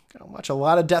 gotta watch a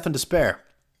lot of Death and Despair.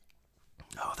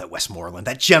 Oh, that Westmoreland.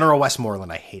 That General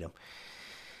Westmoreland. I hate him.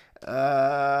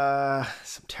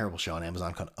 Some terrible show on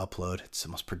Amazon called Upload. It's the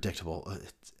most predictable.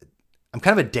 I'm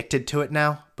kind of addicted to it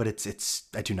now, but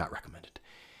I do not recommend it.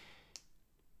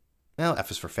 Well,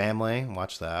 F is for Family.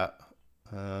 Watch that.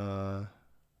 I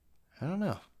don't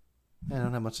know. I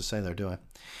don't have much to say they're doing.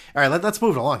 All right, let's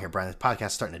move it along here, Brian. This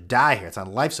podcast's starting to die here. It's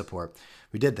on life support.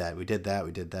 We did that.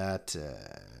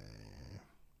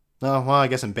 Oh, well, I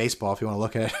guess in baseball, if you want to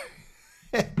look at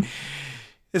it.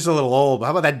 It's a little old, but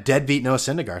how about that deadbeat Noah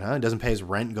Syndergaard, huh? He doesn't pay his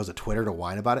rent and goes to Twitter to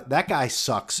whine about it. That guy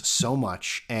sucks so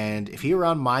much. And if he were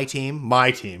on my team,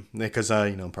 because,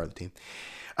 I'm part of the team.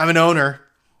 I'm an owner.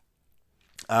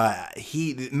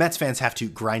 Mets fans have to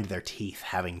grind their teeth,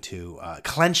 having to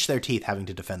clench their teeth, having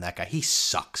to defend that guy. He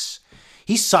sucks.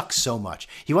 He sucks so much.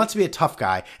 He wants to be a tough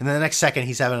guy, and then the next second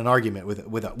he's having an argument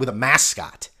with a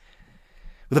mascot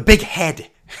with a big head.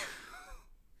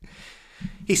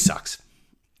 He sucks.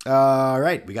 All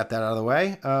right, we got that out of the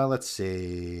way. Let's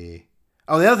see.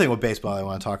 Oh, the other thing with baseball I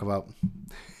want to talk about,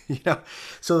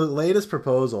 so the latest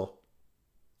proposal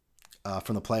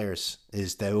from the players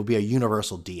is that it will be a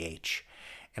universal DH.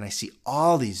 And I see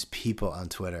all these people on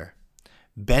Twitter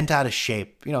bent out of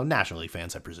shape, National League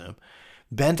fans, I presume,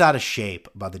 bent out of shape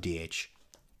about the DH.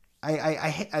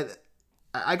 I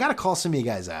got to call some of you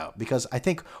guys out because I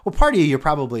think, part of you're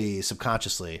probably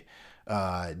subconsciously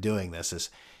doing this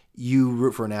is, you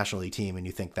root for a National League team and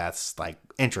you think that's like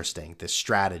interesting, this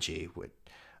strategy would,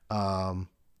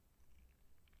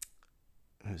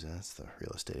 who's that? That's the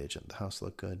real estate agent. The house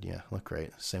looked good. Yeah, looked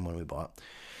great. Same one we bought.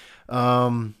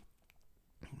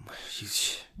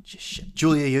 Shit.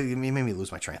 Julia, you made me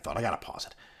lose my train of thought. I gotta pause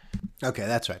it. Okay,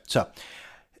 that's right. So,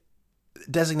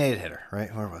 designated hitter,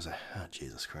 right? Where was I? Oh,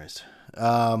 Jesus Christ.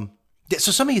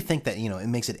 So some of you think that, it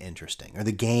makes it interesting, or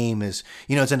the game is,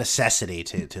 it's a necessity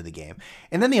to the game.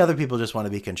 And then the other people just want to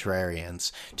be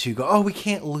contrarians to go, oh, we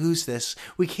can't lose this.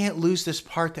 We can't lose this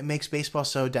part that makes baseball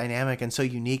so dynamic and so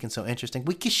unique and so interesting.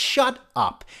 We can shut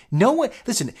up. No one,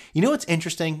 listen, you know what's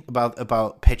interesting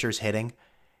about pitchers hitting?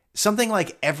 Something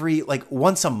like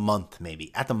once a month,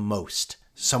 maybe at the most,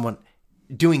 someone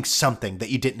doing something that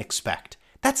you didn't expect.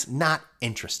 That's not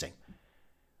interesting.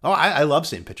 Oh, I love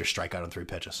seeing pitchers strike out on 3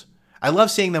 pitches. I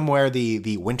love seeing them wear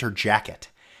the winter jacket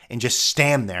and just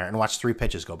stand there and watch 3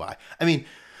 pitches go by. I mean,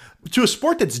 to a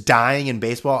sport that's dying in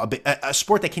baseball, a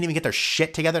sport that can't even get their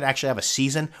shit together to actually have a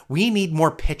season, we need more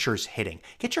pitchers hitting.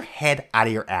 Get your head out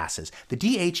of your asses. The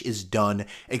DH is done.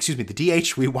 Excuse me, the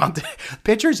DH we want, the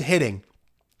pitchers hitting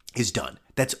is done.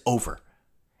 That's over.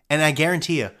 And I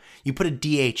guarantee you put a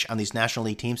DH on these National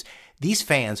League teams, these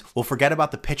fans will forget about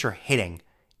the pitcher hitting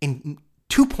in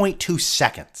 2.2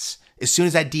 seconds. As soon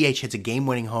as that DH hits a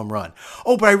game-winning home run.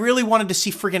 Oh, but I really wanted to see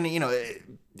friggin',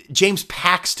 James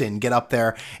Paxton get up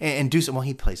there and do something. Well,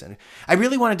 he plays it. I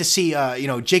really wanted to see,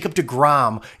 Jacob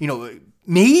deGrom,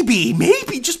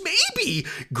 just maybe,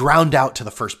 ground out to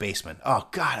the first baseman. Oh,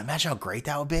 God, imagine how great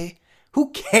that would be. Who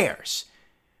cares?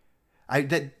 I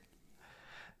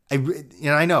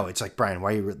know it's like, Brian,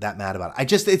 why are you that mad about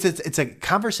it? It's a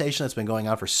conversation that's been going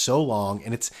on for so long,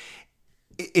 and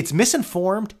it's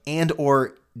misinformed and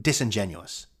or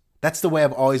disingenuous. That's the way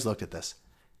I've always looked at this.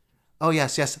 Oh,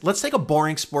 yes. Let's take a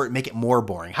boring sport and make it more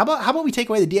boring. How about we take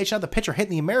away the DH out of the pitcher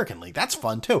hitting the American League? That's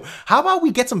fun too. How about we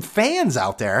get some fans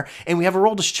out there and we have a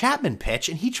Aroldis Chapman pitch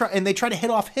and they try to hit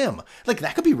off him? Like,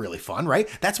 that could be really fun, right?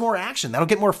 That's more action. That'll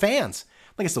get more fans.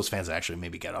 I guess those fans that actually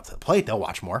maybe get up to the plate, they'll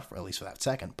watch more, at least for that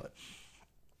second. But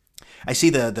I see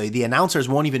the announcers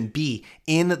won't even be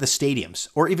in the stadiums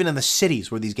or even in the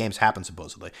cities where these games happen,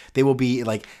 supposedly. They will be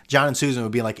like, John and Susan will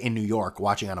be like in New York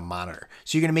watching on a monitor.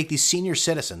 So you're going to make these senior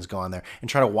citizens go on there and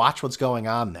try to watch what's going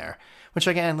on there. Which,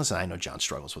 again, listen, I know John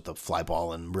struggles with the fly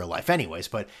ball in real life anyways,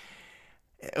 but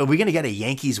are we going to get a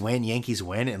Yankees win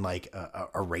in like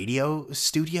a radio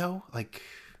studio? Like,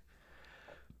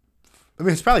 I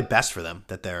mean, it's probably best for them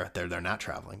that they're not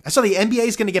traveling. I saw the NBA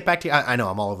is going to get back to. I know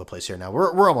I'm all over the place here now.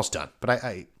 We're almost done, but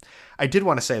I did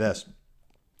want to say this.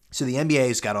 So the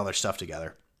NBA's got all their stuff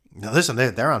together. Now listen,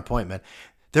 they're on point, man.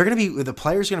 The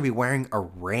players are going to be wearing a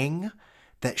ring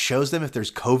that shows them if there's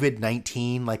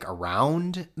COVID-19 like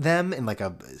around them and like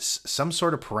some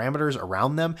sort of parameters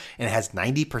around them, and it has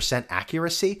 90%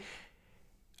 accuracy.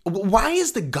 Why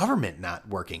is the government not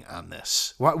working on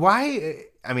this? Why?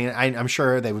 I mean, I'm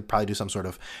sure they would probably do some sort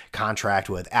of contract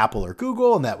with Apple or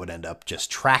Google, and that would end up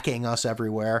just tracking us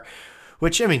everywhere,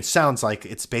 which, I mean, sounds like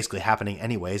it's basically happening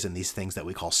anyways in these things that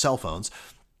we call cell phones.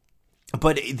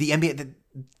 But the NBA,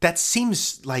 that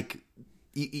seems like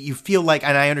you feel like,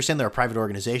 and I understand they're a private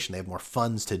organization, they have more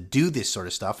funds to do this sort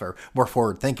of stuff, or more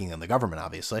forward thinking than the government,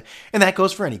 obviously. And that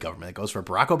goes for any government. It goes for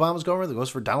Barack Obama's government. It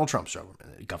goes for Donald Trump's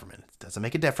government. It doesn't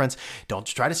make a difference. Don't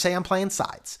try to say I'm playing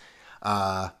sides.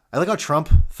 I like how Trump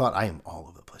thought, I am all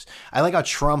over the place. I like how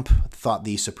Trump thought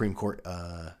the Supreme Court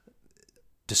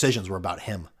decisions were about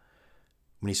him.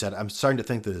 When he said, I'm starting to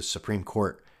think that the Supreme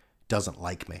Court doesn't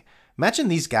like me. Imagine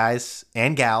these guys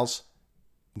and gals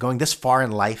going this far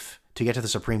in life to get to the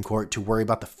Supreme Court to worry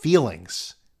about the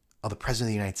feelings of the President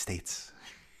of the United States.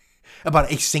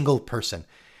 About a single person.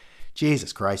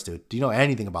 Jesus Christ, dude. Do you know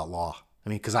anything about law? I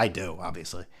mean, because I do,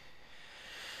 obviously.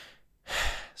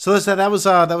 So that was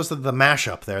the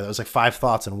mashup there. That was like 5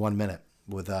 thoughts in 1 minute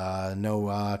with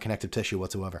no connective tissue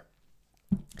whatsoever.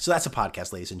 So that's a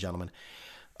podcast, ladies and gentlemen.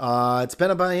 It's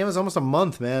been it was almost a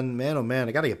month, man. Man, oh man,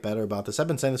 I got to get better about this. I've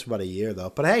been saying this for about a year, though.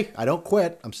 But hey, I don't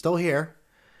quit. I'm still here.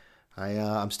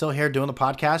 I'm still here doing the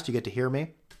podcast. You get to hear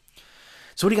me.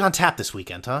 So what do you got on tap this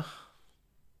weekend, huh?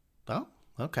 Oh,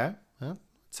 okay. Well,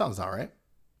 sounds all right.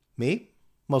 Me?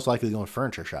 Most likely going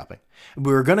furniture shopping.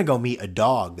 We were going to go meet a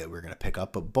dog that we were going to pick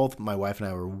up, but both my wife and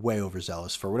I were way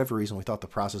overzealous. For whatever reason, we thought the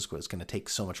process was going to take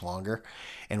so much longer.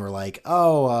 And we're like,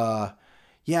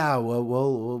 yeah,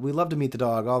 well, we'd love to meet the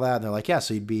dog, all that. And they're like, yeah,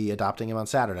 so you'd be adopting him on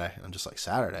Saturday. And I'm just like,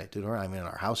 Saturday? Dude, we're not even in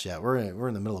our house yet. We're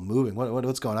in the middle of moving.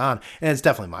 What's going on? And it's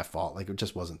definitely my fault. Like, it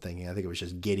just wasn't thinking. I think it was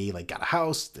just giddy. Like, got a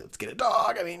house. Let's get a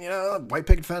dog. I mean, white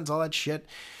picket fence, all that shit.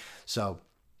 So,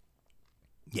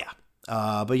 yeah.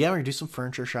 But yeah, we're going to do some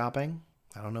furniture shopping.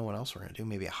 I don't know what else we're going to do.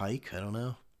 Maybe a hike. I don't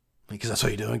know. Because that's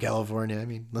what you do in California. I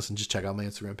mean, listen, just check out my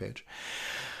Instagram page.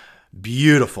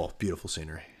 Beautiful, beautiful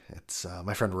scenery. It's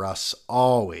my friend Russ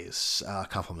always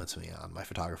compliments me on my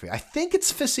photography. I think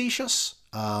it's facetious,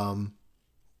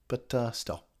 but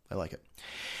still, I like it.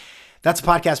 That's a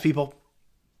podcast, people.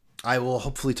 I will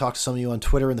hopefully talk to some of you on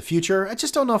Twitter in the future. I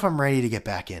just don't know if I'm ready to get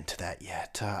back into that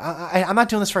yet. I'm not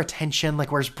doing this for attention,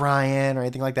 like where's Brian or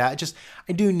anything like that.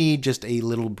 I do need just a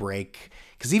little break.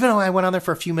 Because even though I went on there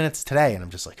for a few minutes today, and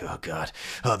I'm just like, oh god,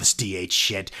 oh this DH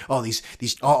shit, all these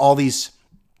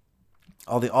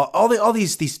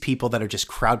people that are just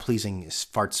crowd pleasing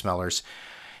fart smellers,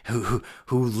 who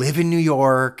live in New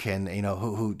York and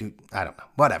who do, I don't know,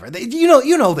 whatever. You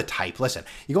know the type. Listen,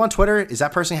 you go on Twitter, is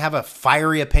that person have a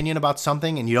fiery opinion about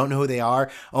something and you don't know who they are?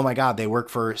 Oh my god, they work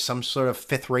for some sort of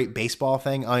fifth-rate baseball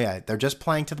thing. Oh yeah, they're just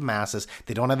playing to the masses.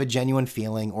 They don't have a genuine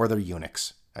feeling, or they're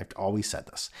eunuchs. I've always said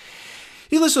this.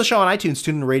 You can listen to the show on iTunes,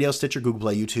 TuneIn Radio, Stitcher, Google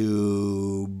Play,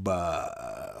 YouTube,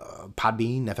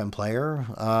 Podbean, FM Player,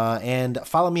 and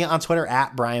follow me on Twitter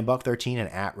at BrianBuck13 and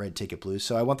at Red Ticket Blues.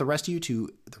 So I want the rest of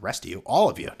you, all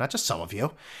of you, not just some of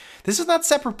you. This is not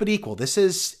separate but equal. This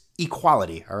is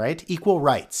equality, all right? Equal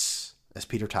rights, as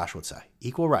Peter Tosh would say.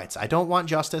 Equal rights. I don't want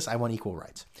justice. I want equal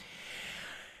rights.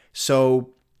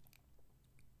 So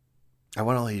I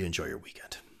want all of you to enjoy your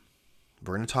weekend.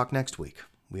 We're going to talk next week.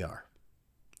 We are.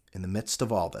 In the midst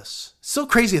of all this. Still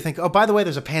crazy to think, oh, by the way,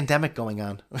 there's a pandemic going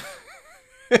on.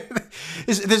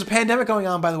 There's a pandemic going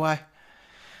on, by the way.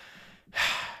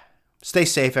 Stay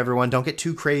safe, everyone. Don't get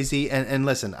too crazy. And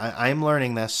listen, I'm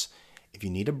learning this. If you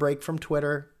need a break from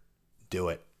Twitter, do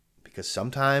it. Because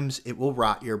sometimes it will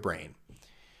rot your brain.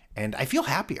 And I feel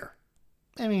happier.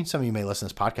 I mean, some of you may listen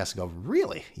to this podcast and go,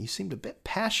 really? You seemed a bit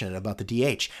passionate about the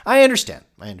DH. I understand.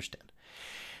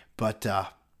 But,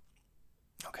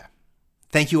 okay.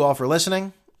 Thank you all for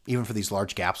listening, even for these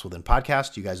large gaps within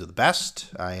podcasts. You guys are the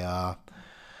best. I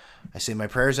say my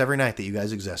prayers every night that you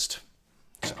guys exist.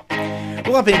 So, with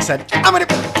that being said, I'm going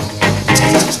to...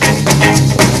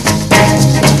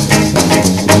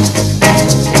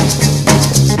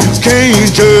 You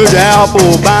can't judge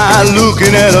apple by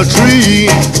looking at a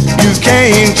tree. You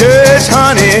can't judge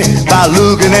honey by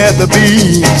looking at the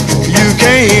bee. You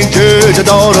can't judge a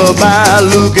daughter by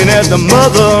looking at the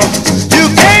mother. You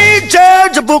can't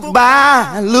judge a book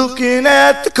by looking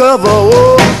at the cover.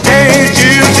 Oh, can't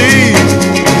you see?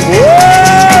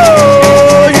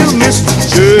 Oh, you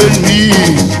misjudge me.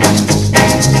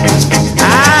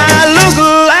 I look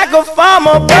like a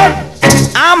farmer, but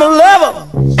I'm a lover.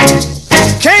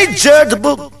 Can't judge a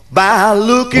book by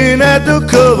looking at the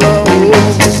cover.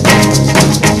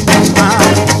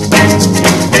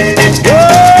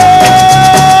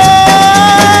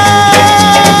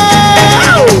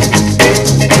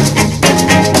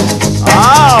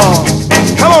 Oh,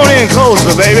 come on in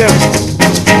closer, baby.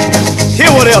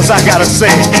 Hear what else I gotta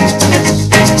say.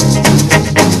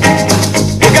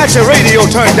 You got your radio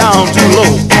turned down too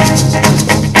low.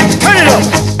 Turn it up.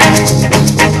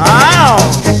 Oh.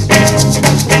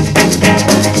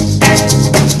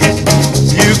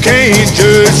 You can't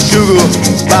judge sugar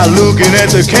by looking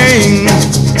at the cane.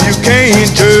 You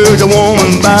can't judge a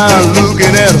woman by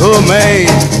looking at her man.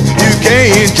 You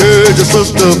can't judge a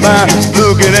sister by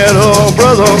looking at her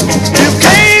brother. You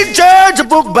can't judge a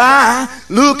book by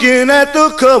looking at the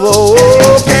cover.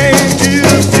 Oh, can't you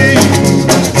see?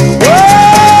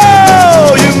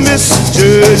 Oh, you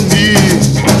misjudge me.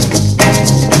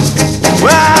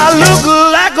 Well, I look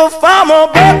like a farmer,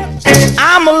 but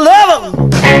I'm a lover.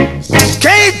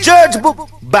 Can't judge a book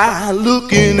by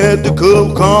looking at the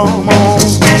cover. Come on.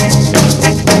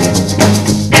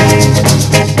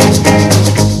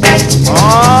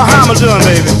 Oh, how am I doing,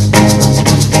 baby?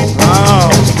 Oh.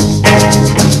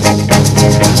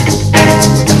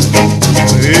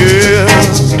 Yeah.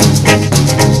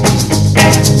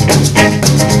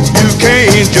 You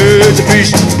can't judge the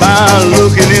fish by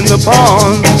looking in the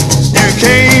pond. You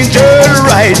can't judge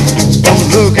right from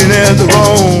looking at the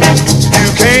wrong. You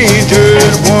can't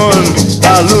judge one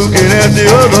by looking at the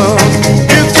other.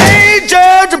 You can't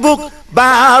judge a book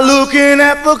by looking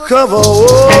at the cover.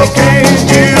 Oh, can't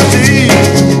you see?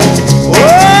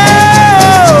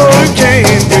 Oh, you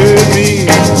can't judge me.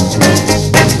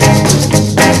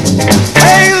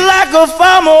 Ain't like a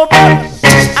farmer, but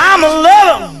I'm a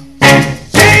lover.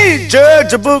 Can't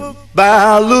judge a book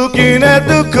by looking at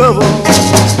the cover.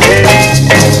 Hey.